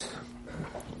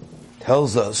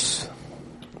tells us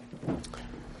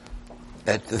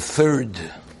that the third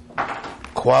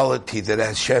quality that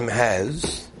Hashem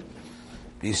has,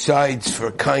 besides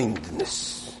for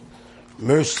kindness,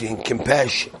 mercy and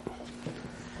compassion,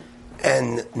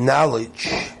 and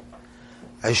knowledge,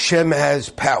 Hashem has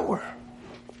power.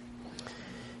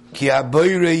 Ki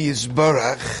aboire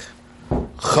yizbarach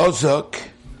chazak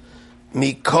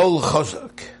mikol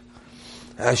chazak.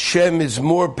 Hashem is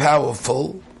more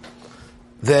powerful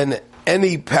than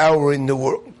any power in the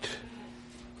world.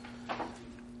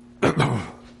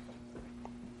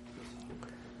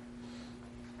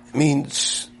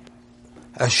 Means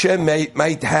Hashem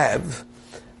might have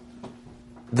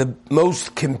the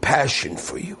most compassion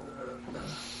for you.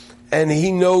 And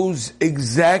He knows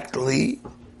exactly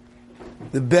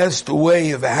the best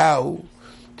way of how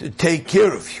to take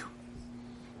care of you.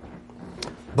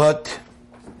 But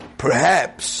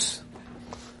perhaps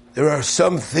there are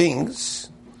some things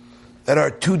that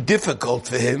are too difficult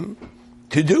for Him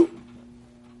to do.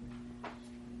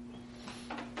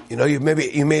 You know, you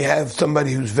may have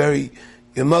somebody who's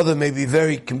your mother may be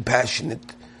very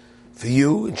compassionate for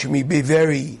you, and she may be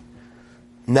very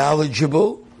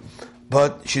knowledgeable,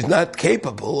 but she's not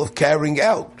capable of carrying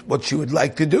out what she would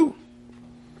like to do.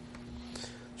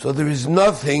 So there is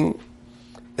nothing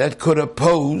that could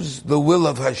oppose the will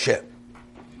of Hashem.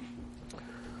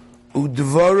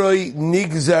 Udvaroi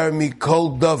nigzar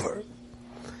mikol davar.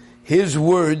 His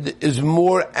word is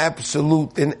more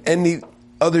absolute than any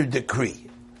other decree.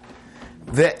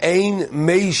 Ve'ein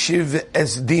meishiv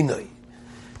es dinoi.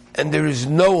 And there is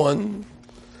no one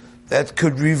that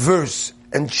could reverse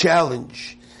and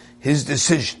challenge His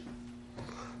decision.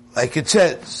 Like it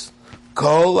says,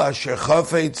 Kol asher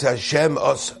chafetz Hashem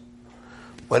asa.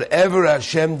 Whatever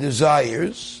Hashem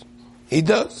desires, He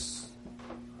does.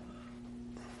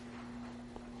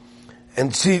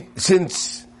 And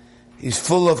since He's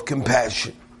full of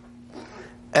compassion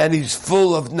and He's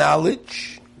full of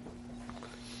knowledge,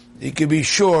 you can be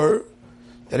sure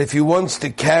that if He wants to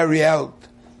carry out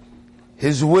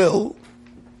His will,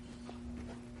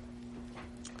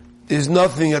 there's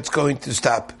nothing that's going to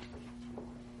stop Him.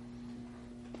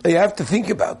 You have to think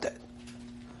about that.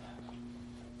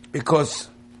 Because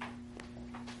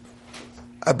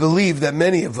I believe that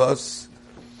many of us,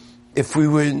 if we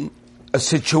were in a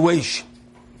situation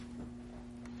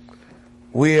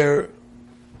where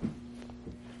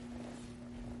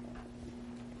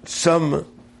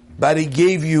somebody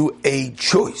gave you a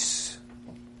choice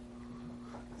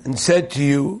and said to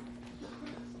you,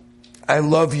 I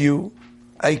love you,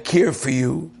 I care for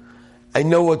you, I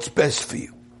know what's best for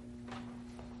you,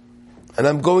 and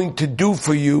I'm going to do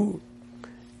for you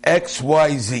X,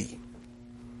 Y, Z.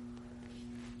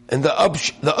 And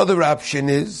the other option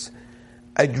is,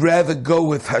 I'd rather go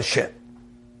with Hashem.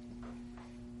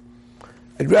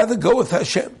 I'd rather go with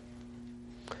Hashem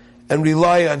and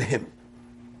rely on Him.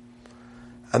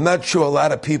 I'm not sure a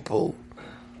lot of people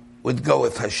would go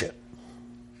with Hashem.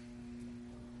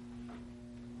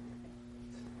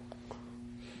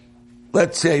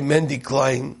 Let's say Mendy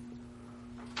Klein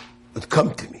would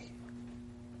come to me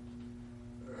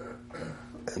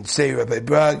and say, Rabbi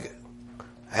Bragg,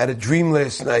 I had a dream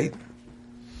last night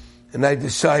and I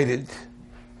decided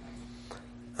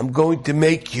I'm going to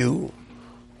make you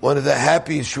one of the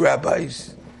happiest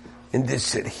rabbis in this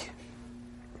city.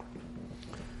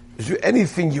 Is there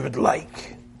anything you would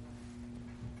like?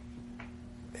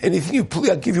 Anything you please,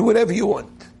 I'll give you whatever you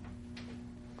want.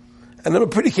 And I'm a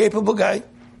pretty capable guy.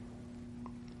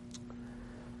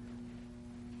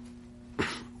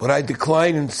 But I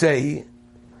decline and say,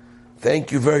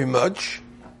 thank you very much,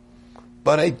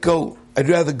 but I'd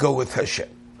rather go with Hashem.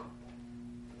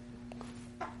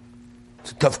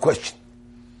 It's a tough question.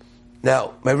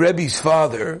 Now, my Rebbe's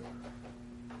father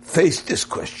faced this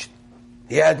question.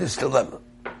 He had this dilemma.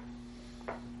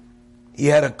 He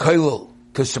had a kollel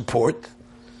to support,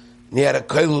 and he had a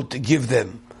kollel to give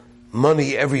them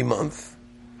money every month.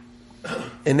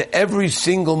 And every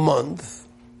single month,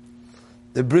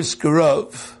 the brisker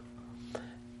Rav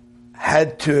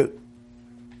had to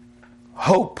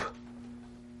hope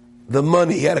the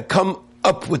money, he had to come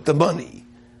up with the money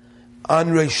on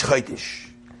Reish Chodesh.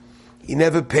 He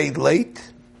never paid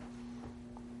late.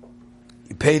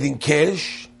 He paid in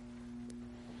cash.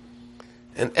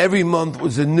 And every month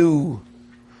was a new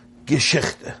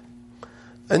geschichte,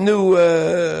 a new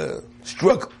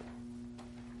struggle.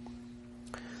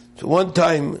 So one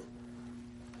time,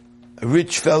 a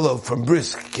rich fellow from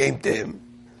Brisk came to him,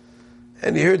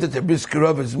 and he heard that the Brisker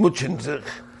Rav is mutchen sich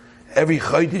every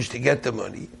Chodesh to get the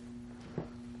money.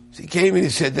 So he came and he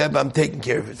said, Deb, I'm taking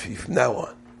care of it for you from now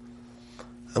on.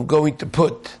 I'm going to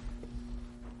put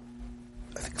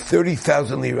I think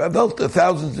 30,000 lira. I've held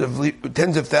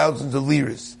tens of thousands of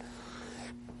liras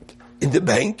in the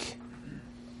bank,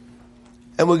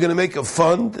 and we're going to make a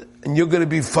fund, and you're going to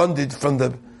be funded from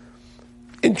the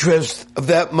interest of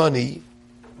that money,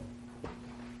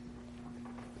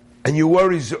 and your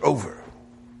worries are over.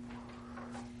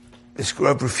 The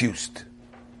scrub refused.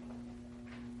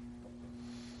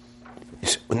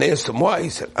 When they asked him why, he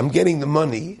said, I'm getting the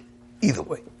money either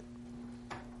way.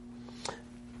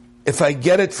 If I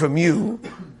get it from you,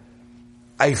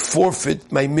 I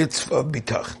forfeit my mitzvah of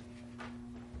bitachon.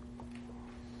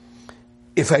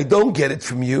 If I don't get it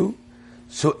from you,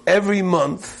 so every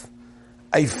month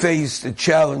I face the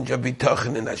challenge of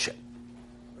bitachon in Hashem.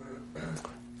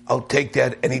 I'll take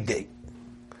that any day.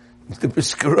 The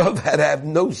Briskerov had to have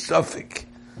no suffix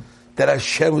that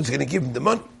Hashem was going to give him the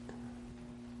money.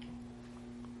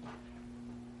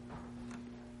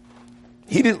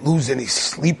 He didn't lose any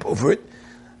sleep over it.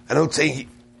 I'm not saying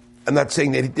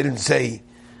that he didn't say,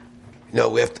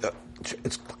 we have to,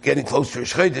 it's getting close to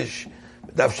Rosh Chodesh,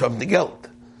 but that's something to geld.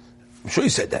 I'm sure he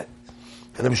said that.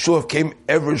 And I'm sure if came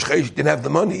ever Rosh Chodesh didn't have the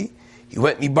money, he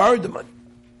went and he borrowed the money.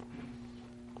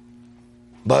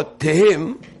 But to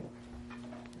him,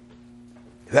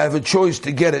 if I have a choice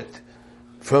to get it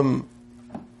from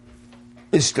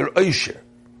Mr. Oisher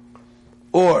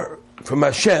or from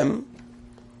Hashem,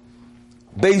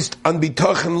 based on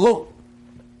bitachon alone.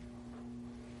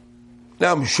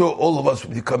 Now I'm sure all of us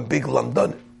would become big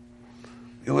London.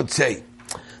 We would say,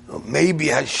 maybe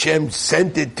Hashem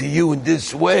sent it to you in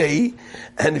this way,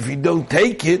 and if you don't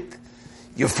take it,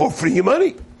 you're forfeiting your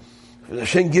money. If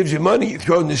Hashem gives you money, you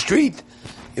throw it in the street.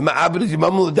 You're ma'abed your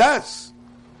mamul das.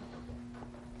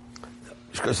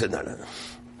 Shkar said, no.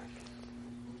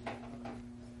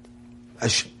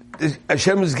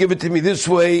 Hashem has given it to me this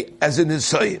way as an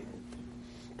Nisayim.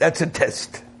 That's a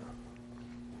test.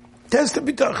 Test of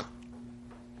bitachon.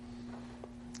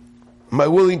 Am I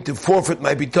willing to forfeit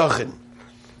my bitachon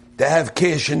to have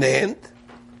cash in the hand?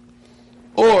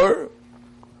 Or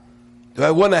do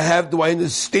I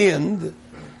understand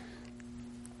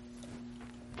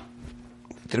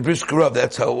to the Briskerov,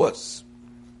 that's how it was.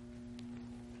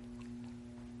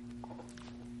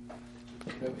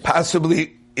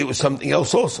 Possibly it was something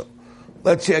else also.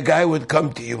 Let's say a guy would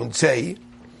come to you and say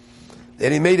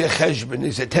that he made a cheshbon.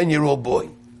 He's a 10-year-old boy.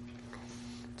 He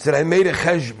said, I made a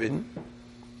cheshbon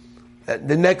that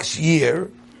the next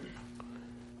year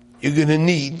you're going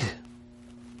to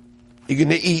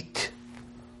eat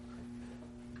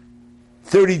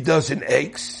 30 dozen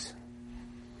eggs,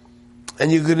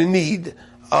 and you're going to need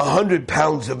 100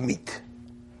 pounds of meat.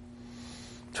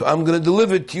 So I'm going to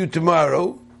deliver to you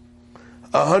tomorrow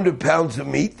 100 pounds of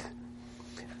meat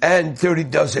and 30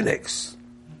 dozen eggs.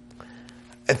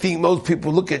 I think most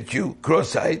people look at you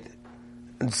cross-eyed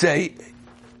and say,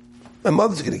 my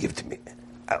mother's going to give it to me.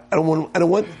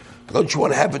 Don't you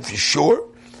want to have it for sure?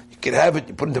 You can have it,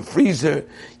 you put it in the freezer,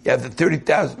 you have the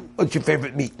 30,000. What's your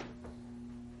favorite meat?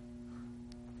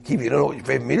 Kiva, you don't know what your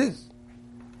favorite meat is?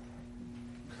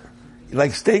 You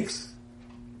like steaks?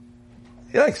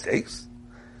 You like steaks?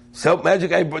 So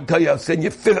magic, I tell you, I'll send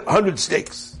you 100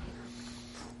 steaks.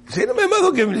 You say, no, my mother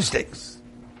will give me the steaks.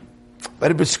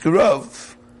 But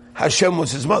B'Skerov, Hashem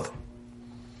was his mother.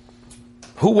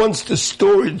 Who wants to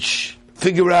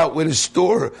figure out where to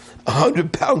store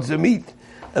 100 pounds of meat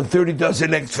and 30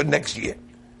 dozen eggs for next year?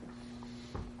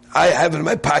 I have it in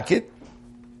my pocket.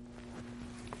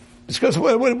 Because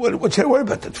what should I worry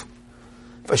about that for?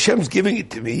 If Hashem's giving it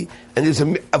to me, and there's a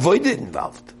avodah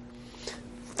involved,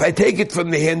 if I take it from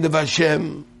the hand of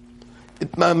Hashem,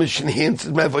 it mamish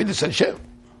enhances my avodah Hashem.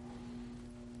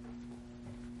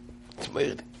 It's my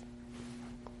idea.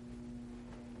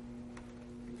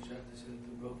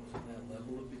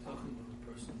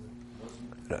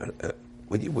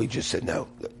 What we just said now,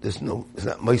 there's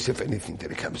not myself anything to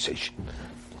the conversation.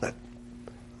 Not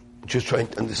just trying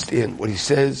to understand what he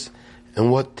says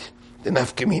and what the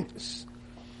nafkamin is.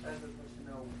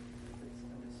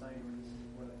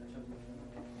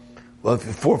 Well, if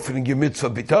you're forfeiting your mitzvah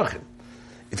bitachon,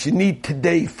 if you need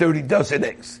today 30 dozen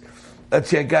eggs, let's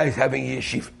say a guy's having a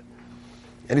yeshiva,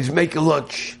 and he's making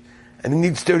lunch, and he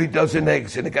needs 30 dozen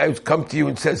eggs, and the guy who's come to you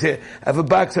and says, here, I have a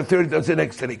box of 30 dozen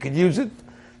eggs today, can you use it?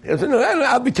 He says, no,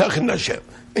 I'll be talking to Hashem.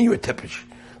 And you're a tepish.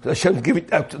 So Hashem's giving,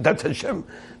 that's Hashem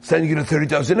sending you the 30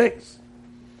 dozen eggs.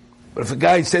 But if a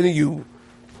guy's sending you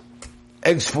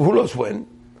eggs for who knows when,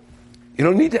 you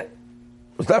don't need that.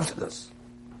 What's after this?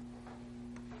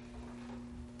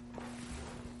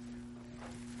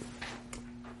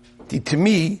 To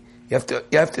me, you have to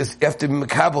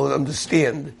makabel and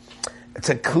understand. It's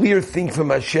a clear thing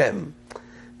from Hashem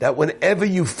that whenever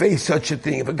you face such a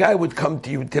thing, if a guy would come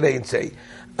to you today and say,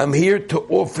 I'm here to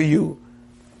offer you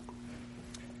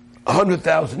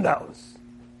 $100,000,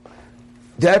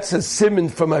 that's a simon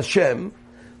from Hashem,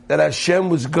 that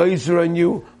Hashem was geyser on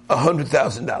you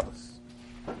 $100,000.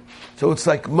 So it's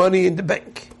like money in the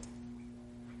bank.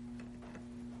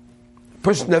 The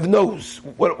person never knows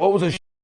what was a